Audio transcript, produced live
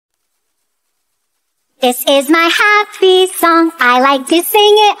This is my happy song. I like to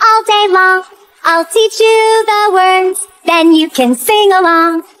sing it all day long. I'll teach you the words, then you can sing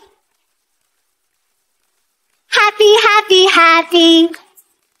along. Happy, happy, happy.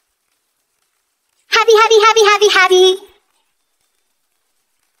 Happy, happy, happy, happy, happy.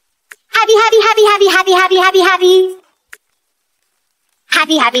 Happy, happy, happy, happy, happy, happy, happy, happy.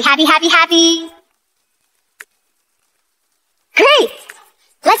 Happy, happy, happy, happy, happy. Great!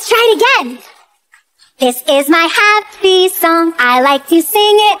 Let's try it again. This is my happy song. I like to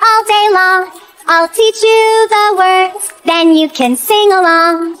sing it all day long. I'll teach you the words, then you can sing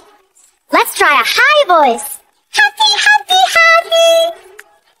along. Let's try a high voice. Happy, happy, happy.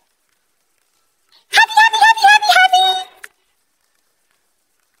 Happy, happy, happy, happy, happy.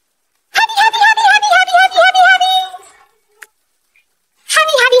 Happy, happy, happy, happy, happy, happy, happy, happy.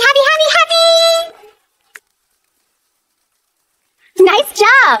 Happy, happy, happy, happy, happy. Nice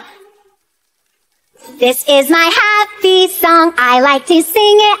job. This is my happy song. I like to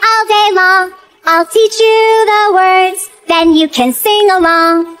sing it all day long. I'll teach you the words, then you can sing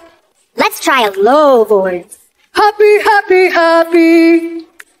along. Let's try a low voice. Happy, happy, happy.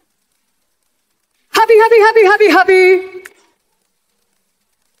 Happy, happy, happy, happy, happy.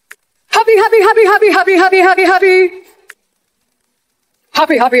 Happy, happy, happy, happy, happy, happy, happy, happy.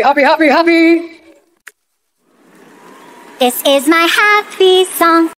 Happy, happy, happy, happy, happy. This is my happy song.